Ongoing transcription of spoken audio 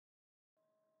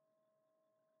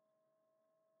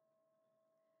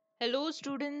Hello,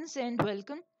 students, and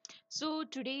welcome. So,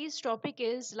 today's topic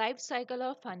is life cycle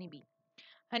of honeybee.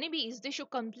 Honeybees they show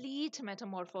complete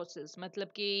metamorphosis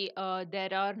मतलब कि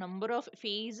there are number of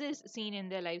phases seen in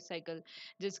their life cycle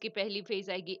जिसकी पहली phase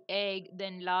आएगी egg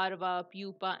then larva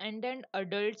pupa and then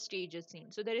adult stage is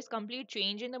seen. So there is complete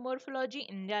change in the morphology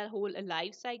in their whole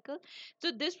life cycle.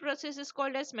 So this process is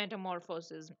called as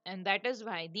metamorphosis, and that is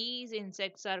why these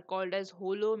insects are called as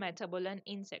holometabolan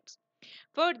insects.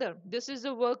 Further, this is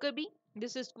the worker bee,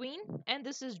 this is queen, and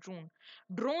this is drone.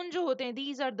 Drone जो होते हैं,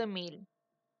 these are the male,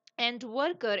 and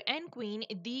worker and queen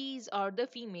these are the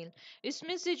female.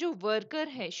 इसमें से जो worker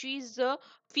है she is the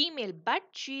female but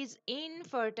she is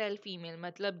infertile female,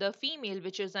 मतलब the female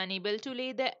which is unable to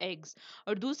ले the eggs.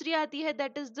 और दूसरी आती है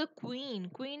that is the queen.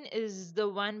 Queen is the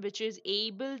one which is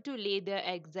able to ले the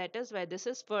eggs, that is why this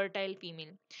is fertile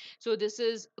female. So this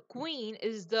is queen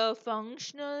is the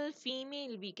functional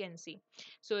female we can see.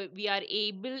 So we are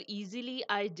able easily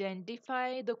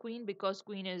identify the queen because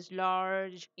queen is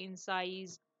large in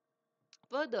size.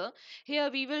 Further, here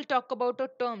we will talk about a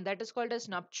term that is called as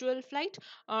nuptial flight,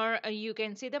 or you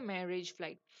can say the marriage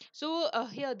flight. So,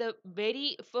 here the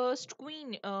very first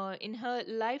queen in her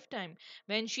lifetime,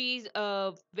 when she's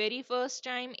very first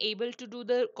time able to do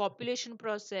the copulation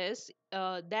process,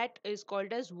 that is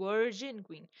called as virgin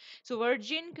queen. So,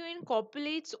 virgin queen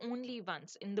copulates only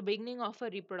once in the beginning of her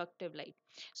reproductive life.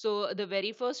 So, the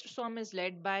very first swarm is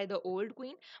led by the old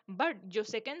queen, but your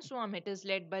second swarm it is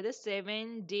led by the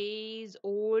 7 days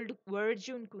old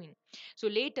virgin queen. So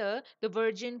later the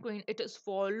virgin queen it is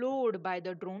followed by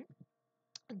the drone.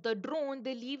 The drone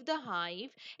they leave the hive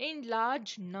in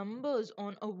large numbers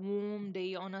on a warm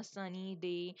day, on a sunny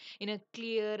day, in a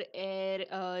clear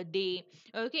air day.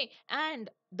 Okay, and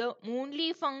the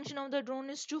only function of the drone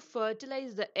is to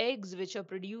fertilize the eggs which are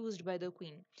produced by the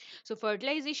queen. So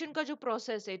fertilization का जो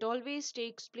process है, it always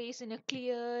takes place in a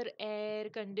clear air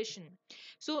condition.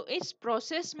 So इस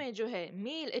process में जो है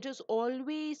male it is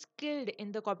always killed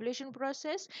in the copulation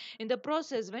process, in the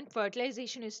process when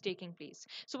fertilization is taking place.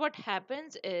 So what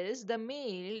happens is the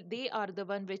male they are the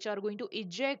one which are going to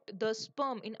eject the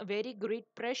sperm in a very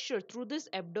great pressure through this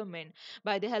abdomen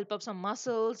by the help of some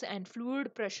muscles and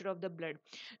fluid pressure of the blood.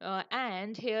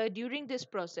 And here during this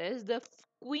process the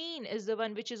queen is the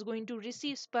one which is going to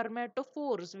receive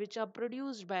spermatophores which are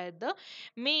produced by the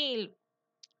male,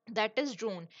 that is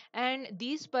drone. And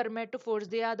these spermatophores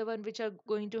they are the one which are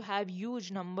going to have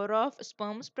huge number of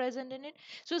sperms present in it.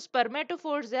 So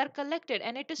spermatophores they are collected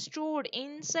and it is stored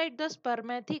inside the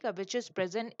spermatheca which is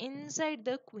present inside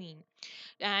the queen.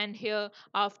 And here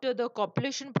after the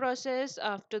copulation process,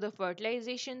 after the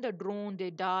fertilization, the drone they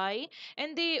die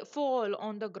and they fall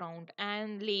on the ground,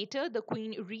 and later the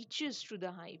queen reaches to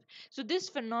the hive. So this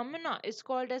phenomena is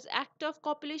called as act of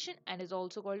copulation and is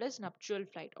also called as nuptial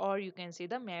flight, or you can say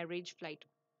the marriage flight.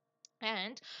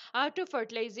 And after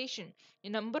fertilization, a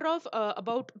number of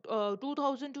about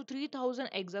 2000 to 3000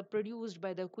 eggs are produced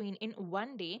by the queen in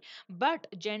one day, but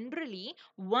generally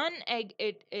one egg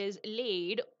it is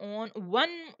laid on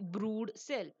one brood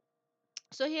cell.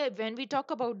 So here when we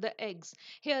talk about the eggs,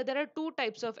 here there are two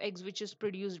types of eggs which is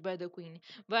produced by the queen.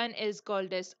 One is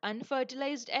called as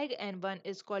unfertilized egg and one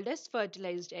is called as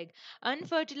fertilized egg.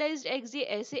 Unfertilized eggs ये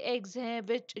ऐसे eggs हैं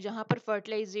which जहाँ पर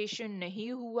fertilization नहीं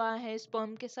हुआ है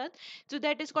sperm के साथ, so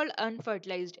that is called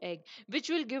unfertilized egg, which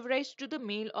will give rise to the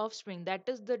male offspring,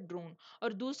 that is the drone.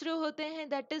 और दूसरे होते हैं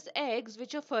that is eggs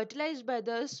which are fertilized by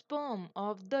the sperm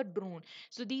of the drone.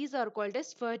 So these are called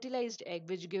as fertilized egg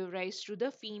which give rise to the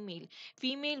female.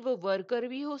 Female वो worker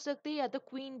भी हो सकती है या तो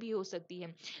क्वीन भी हो सकती है.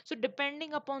 So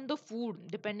depending upon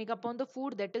the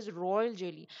food that is royal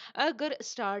jelly. अगर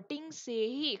स्टार्टिंग से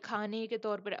ही खाने के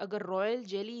तौर पर अगर रॉयल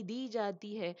जेली दी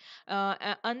जाती है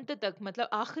अंत तक मतलब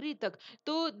आखिरी तक,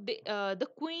 तो the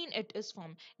queen it is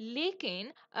form.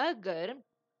 लेकिन अगर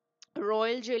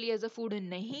royal jelly as a food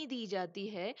नहीं दी जाती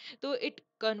है तो it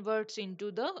converts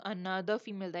into the another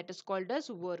female that is called as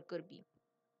worker bee.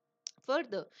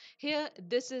 Further, here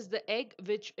this is the egg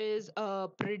which is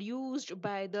produced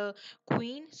by the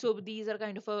queen. So these are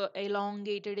kind of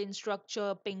elongated in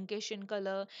structure, pinkish in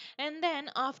color, and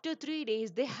then after 3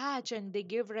 days they hatch and they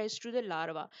give rise to the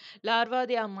larva. Larva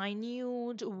they are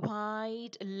minute,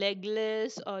 white,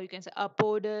 legless, or you can say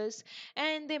apodous,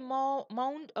 and they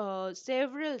mount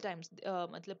several times.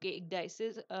 मतलब कि एक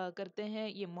dices करते हैं,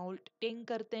 ये molting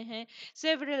करते हैं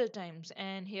several times,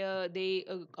 and here they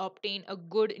obtain a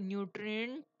good nutrient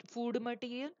food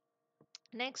material.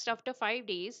 Next, after 5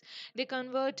 days, they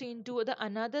convert into the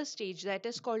another stage that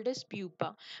is called as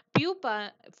pupa.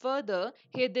 Pupa, further,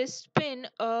 here they spin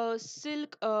a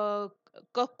silk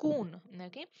cocoon.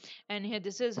 Okay, and here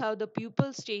this is how the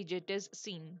pupal stage it is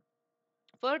seen.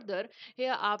 Further,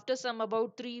 here after some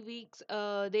about 3 weeks,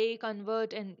 they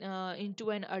convert into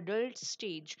an adult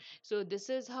stage. So this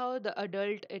is how the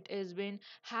adult it has been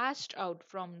hatched out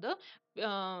from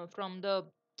the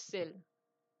cell.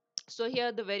 So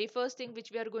here the very first thing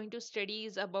which we are going to study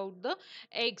is about the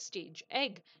egg stage.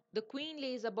 Egg. The queen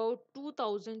lays about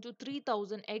 2000 to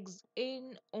 3000 eggs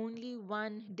in only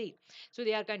one day. So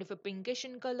they are kind of a pinkish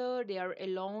in color, they are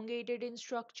elongated in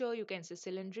structure, you can say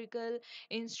cylindrical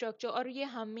in structure, और ये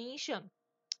हमेशा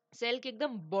cell के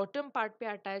एकदम bottom part पे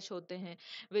attach होते हैं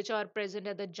which are present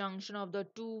at the junction of the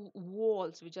two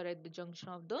walls, which are at the junction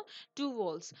of the two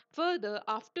walls. Further,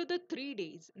 after the 3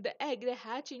 days, the egg they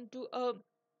hatch into a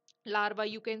larva.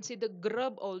 You can see the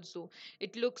grub also.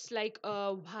 It looks like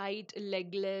a white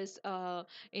legless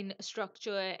in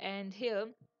structure. And here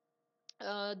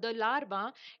the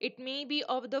larva, it may be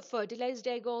of the fertilized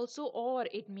egg also, or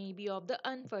it may be of the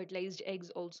unfertilized eggs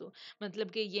also.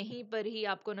 मतलब कि यहीं पर ही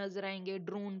आपको नजर आएंगे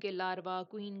drone के larva,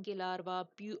 queen के larva,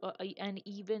 and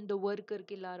even the worker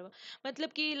के लार्वा.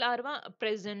 मतलब कि लार्वा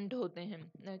प्रेजेंट होते हैं.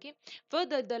 Okay,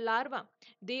 further the larva,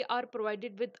 they are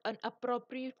provided with an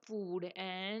appropriate food,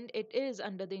 and it is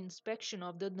under the inspection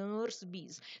of the nurse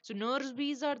bees. So nurse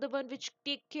bees are the one which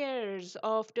take cares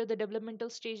after the developmental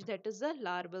stage, that is the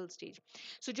larval stage.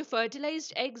 So जो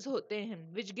fertilized eggs होते हैं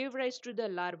which give rise to the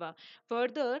larva,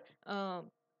 further uh,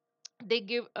 they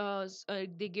give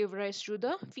rise to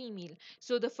the female.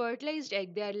 So the fertilized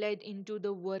egg they are led into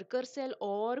the worker cell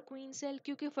or queen cell,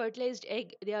 क्योंकि fertilized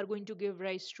egg they are going to give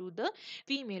rise to the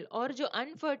female. और जो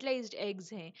unfertilized eggs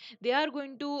हैं they are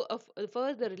going to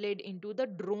further led into the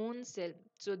drone cell.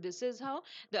 So this is how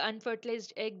the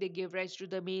unfertilized egg they give rise to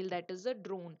the male, that is the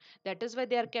drone. That is why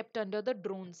they are kept under the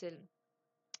drone cell.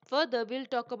 Further, we'll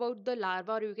talk about the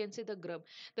larva, or you can say the grub.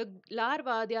 The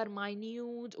larva, they are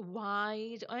minute,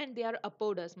 white, and they are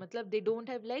apodous. Matlab, they don't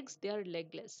have legs, they are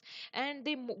legless. And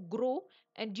they grow,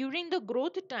 and during the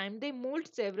growth time, they molt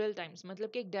several times.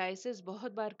 मतलब कि एक diocese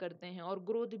बहुत बार करते हैं और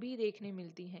growth भी देखने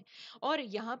मिलती है. और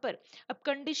यहाँ पर अब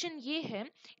कंडीशन ये है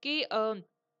कि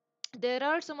there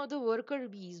are some of the worker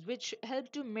bees which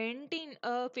help to maintain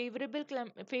a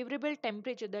favorable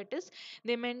temperature, that is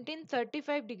they maintain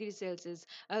 35 degree Celsius.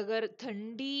 अगर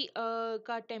ठंडी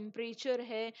का टेम्परेचर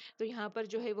है तो यहाँ पर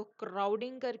जो है वो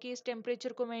क्राउडिंग करके इस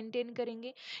टेम्परेचर को मेंटेन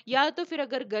करेंगे, या तो फिर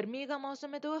अगर गर्मी का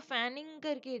मौसम है तो वो फैनिंग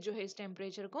करके जो है इस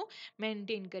टेम्परेचर को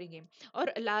मेंटेन करेंगे.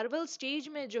 और लार्वल स्टेज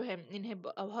में जो है इन्हें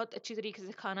बहुत अच्छी तरीके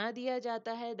से खाना दिया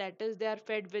जाता है, that is they are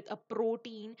fed with a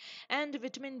protein and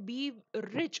vitamin be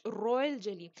rich royal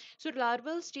jelly. So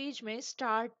larval stage में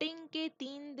स्टार्टिंग के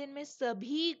 3 दिन में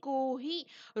सभी को ही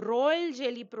रॉयल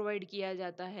जेली प्रोवाइड किया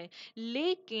जाता है,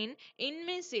 लेकिन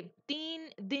इनमें से 3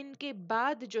 दिन के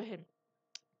बाद जो है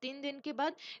 3 दिन के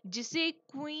बाद जिसे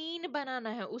क्वीन बनाना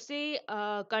है उसे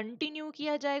कंटिन्यू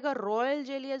किया जाएगा royal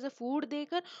jelly as a food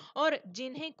देकर. और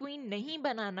जिन्हें क्वीन नहीं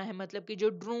बनाना है, मतलब कि जो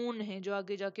ड्रोन है जो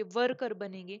आगे जाके वर्कर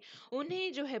बनेंगे,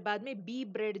 उन्हें जो है बाद में बी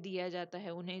ब्रेड दिया जाता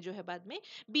है. उन्हें जो है बाद में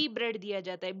बी ब्रेड दिया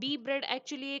जाता है. बी ब्रेड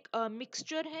एक्चुअली एक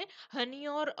मिक्सचर है हनी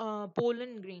और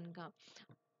पोलन ग्रेन का.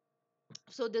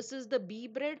 So this is the bee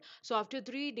bread. So after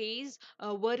 3 days,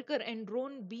 worker and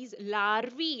drone bees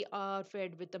larvae are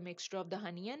fed with a mixture of the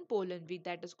honey and pollen wheat,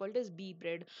 that is called as bee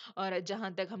bread. और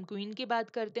जहाँ तक हम queen की बात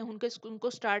करते हैं उनको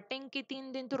starting के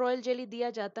 3 दिन तो रॉयल जेली दिया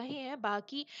जाता ही है,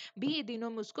 बाकी भी दिनों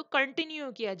में उसको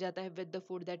कंटिन्यू किया जाता है with the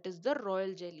food, that is the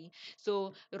royal jelly.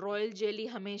 So royal jelly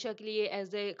हमेशा के लिए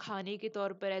एज ए खाने के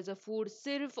तौर पर एज अ फूड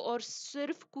सिर्फ और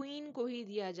सिर्फ क्वीन को ही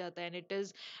दिया जाता है, and it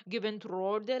is given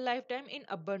throughout their lifetime in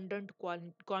abundant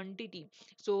quantity.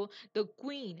 So the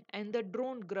queen and the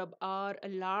drone grub are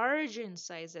large in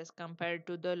size as compared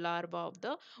to the larva of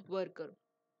the worker.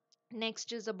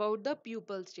 Next is about the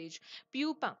pupal stage.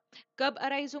 Pupa कब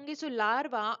arise होंगे? So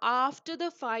larva after the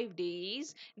 5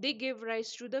 days they give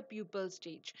rise to the pupal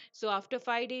stage. So after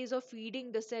 5 days of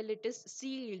feeding the cell it is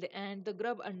sealed and the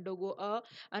grub undergo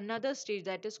another stage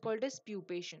that is called as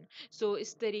pupation. So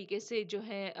इस तरीके से जो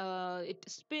है it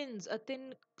spins a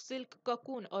thin silk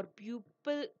cocoon और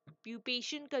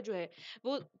pupation का जो है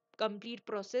वो complete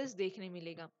process देखने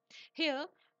मिलेगा. Here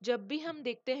जब भी हम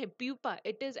देखते हैं pupa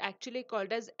it is actually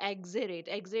called as एक्सेरेट.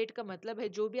 एक्सेरेट का मतलब है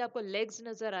जो भी आपको लेग्स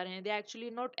नजर आ रहे हैं they actually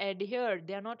not एडहियर्ड,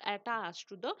 they are not attached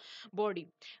to the body.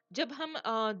 जब हम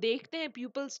देखते हैं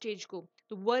प्यूपल स्टेज को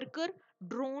तो वर्कर,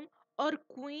 ड्रोन और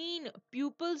क्वीन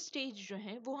प्यूपल स्टेज जो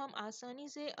है वो हम आसानी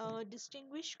से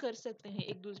डिस्टिंग्विश कर सकते हैं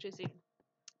एक दूसरे से.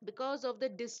 because of the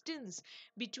distance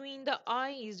between the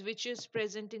eyes which is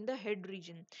present in the head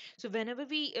region. So whenever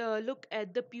we look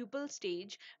at the pupil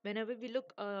stage, whenever we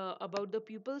look about the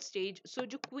pupil stage, so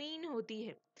जो queen होती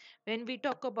है, when we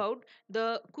talk about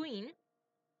the queen,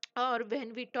 or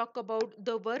when we talk about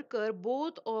the worker,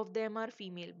 both of them are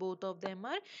female, both of them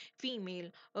are female.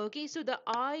 Okay, so the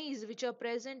eyes which are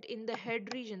present in the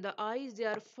head region, the eyes, they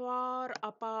are far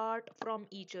apart from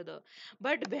each other.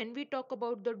 But when we talk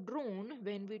about the drone,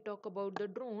 when we talk about the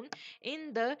drone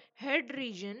in the head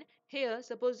region, here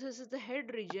suppose this is the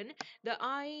head region, the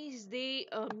eyes, they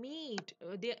meet,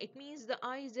 it means the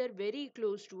eyes, they are very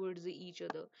close towards each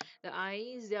other. The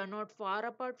eyes, they are not far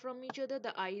apart from each other,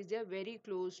 the eyes, they are very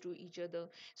close to each other.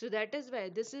 So that is why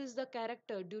this is the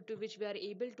character due to which we are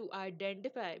able to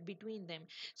identify between them.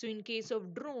 So in case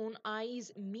of drone,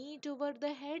 eyes meet over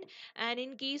the head, and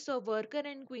in case of worker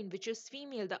and queen, which is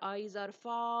female, the eyes are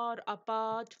far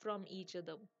apart from each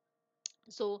other.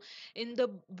 So in the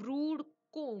brood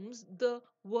combs, the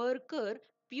worker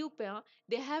pupa,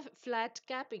 they have flat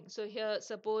capping. So here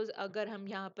suppose अगर हम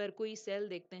यहाँ पर कोई cell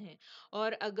देखते हैं,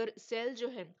 और अगर cell जो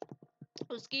है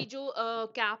उसकी जो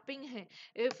कैपिंग है,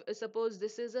 if suppose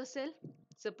this is a cell,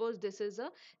 suppose this is a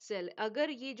cell, अगर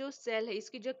ये जो सेल है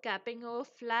इसकी जो कैपिंग है वो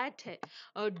फ्लैट है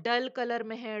और डल कलर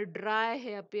में है, ड्राई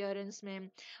है अपियरेंस में,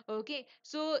 okay,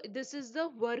 so this is the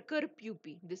worker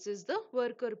pupae, this is the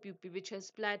worker pupae which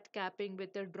has flat capping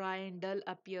with a dry and dull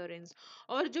appearance.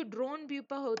 और जो ड्रोन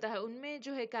प्यूपा होता है उनमें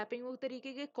जो है कैपिंग वो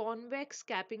तरीके के कॉन्वेक्स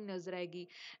कैपिंग नजर आएगी,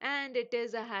 and it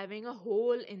is having a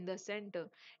whole in the centre,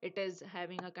 it is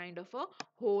having a kind of a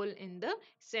hole in the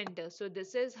center. So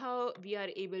this is how we are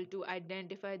able to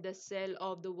identify the cell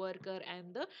of the worker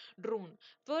and the drone.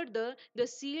 Further, the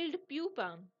sealed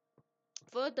pupa,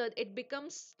 further it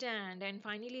becomes tanned and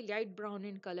finally light brown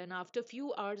in color, and after few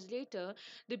hours later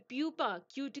the pupa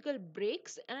cuticle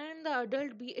breaks and the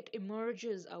adult bee, it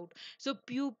emerges out. So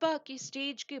pupa की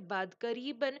stage के बाद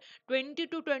करीबन 20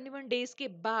 to 21 days के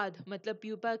बाद, मतलब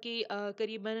pupa के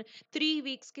करीबन 3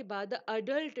 weeks के बाद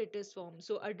adult it is formed.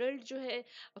 So adult जो है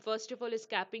first of all इस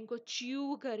capping को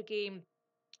chew करके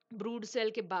ब्रूड सेल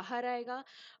के बाहर आएगा,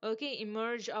 ओके,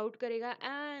 इमर्ज आउट करेगा,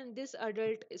 and this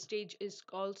adult stage is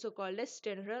also called as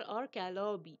स्टेनरल और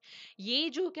कैलोबी। ये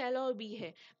जो कैलोबी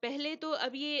है, पहले तो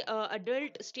अब ये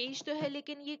अडल्ट स्टेज तो है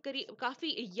लेकिन ये करीब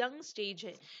काफी यंग स्टेज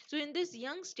है। सो in this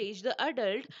young stage the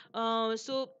adult,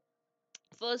 so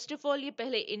first of all ये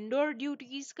पहले इंडोर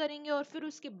ड्यूटीज करेंगे और फिर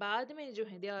उसके बाद में जो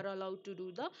है they are allowed to do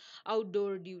the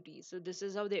outdoor duties. So this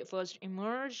is how they first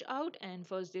emerge out, and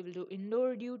first they will do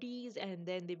indoor duties and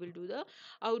then they will do the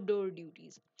outdoor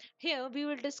duties. Here we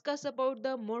will discuss about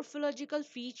the morphological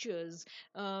features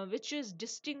which is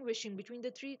distinguishing between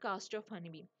the three caste of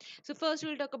honeybee. So first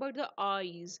we'll talk about the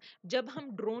eyes. जब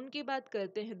हम drone की बात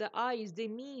करते हैं, the eyes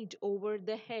they meet over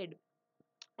the head.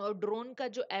 और drone का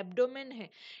जो abdomen है,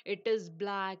 it is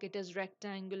black, it is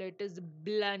rectangular, it is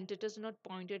blunt, it is not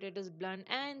pointed, it is blunt,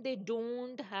 and they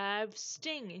don't have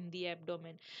sting in the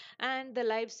abdomen. And the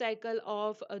life cycle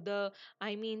of the,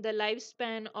 I mean the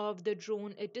lifespan of the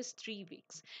drone, it is 3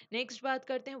 weeks. Next बात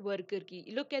करते हैं worker की.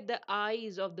 Look at the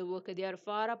eyes of the worker, they are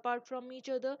far apart from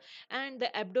each other, and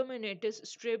the abdomen, it is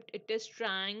stripped, it is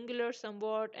triangular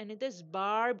somewhat, and it is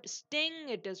barbed sting,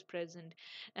 it is present.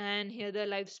 And here the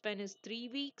lifespan is 3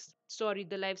 weeks, sorry,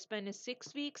 the lifespan is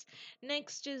 6 weeks.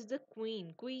 Next is the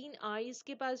queen eyes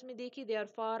के पास में देखिए, they are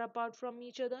far apart from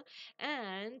each other,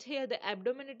 and here the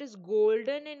abdomen, it is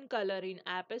golden in color in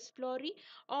apis flori,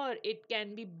 or it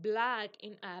can be black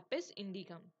in apis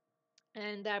indicum,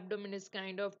 and the abdomen is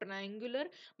kind of triangular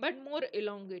but more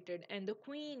elongated, and the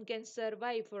queen can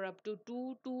survive for up to 2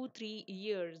 to 3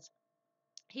 years.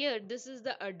 Here this is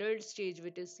the adult stage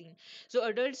which is seen. So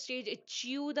adult stage, it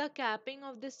chew the capping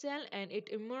of the cell and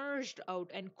it emerged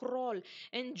out and crawl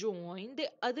and join the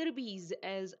other bees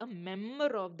as a member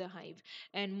of the hive.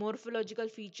 And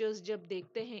morphological features जब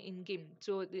देखते हैं इनके,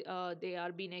 so they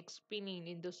are being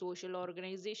explained in the social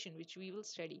organization which we will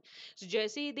study. So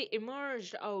जैसे ही they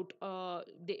emerge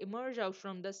out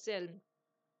from the cell,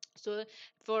 so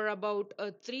for about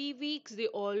 3 weeks they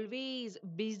always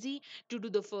busy to do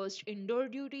the first indoor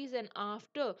duties, and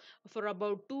after for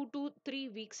about 2 to 3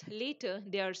 weeks later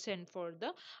they are sent for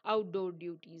the outdoor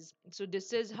duties. So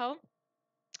this is how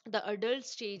the adult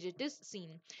stage it is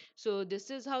seen. So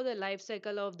this is how the life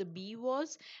cycle of the bee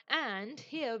was. And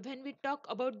here when we talk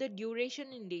about the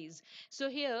duration in days, so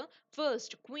here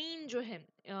first queen जो है,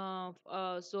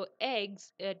 so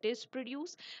eggs it is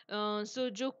produce, so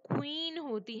जो queen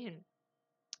होती है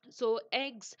So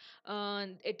eggs,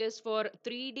 it is for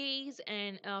 3 days,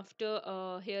 and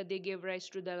after here they give rise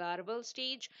to the larval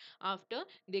stage. After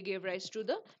they give rise to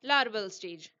the larval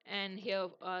stage, and here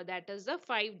that is the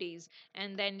 5 days,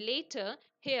 and then later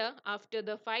here after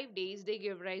the 5 days they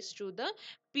give rise to the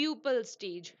pupil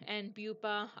stage, and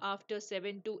pupa after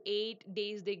 7 to 8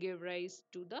 days they give rise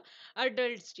to the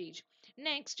adult stage.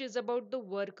 Next is about the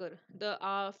worker. The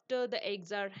after the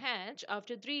eggs are hatched,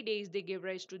 after 3 days they give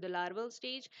rise to the larval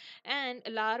stage, and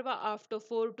larva after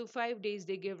 4 to 5 days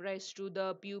they give rise to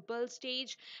the pupal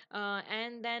stage,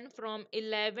 and then from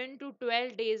 11 to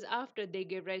 12 days after they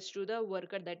give rise to the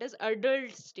worker, that is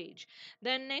adult stage.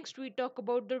 Then next we talk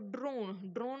about the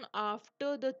drone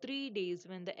after the 3 days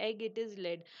when the egg it is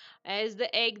laid. As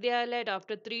the egg they are laid,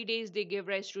 after 3 days they give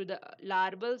rise to the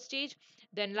larval stage.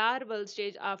 Then larval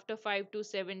stage after 5 to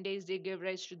 7 days they give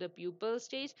rise to the pupal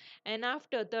stage, and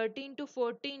after 13 to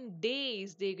 14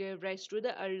 days they gave rise to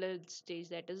the adult stage,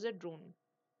 that is a drone.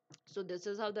 So this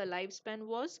is how the lifespan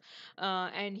was,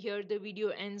 and here the video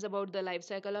ends about the life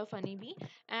cycle of honeybee,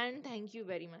 and thank you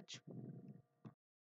very much.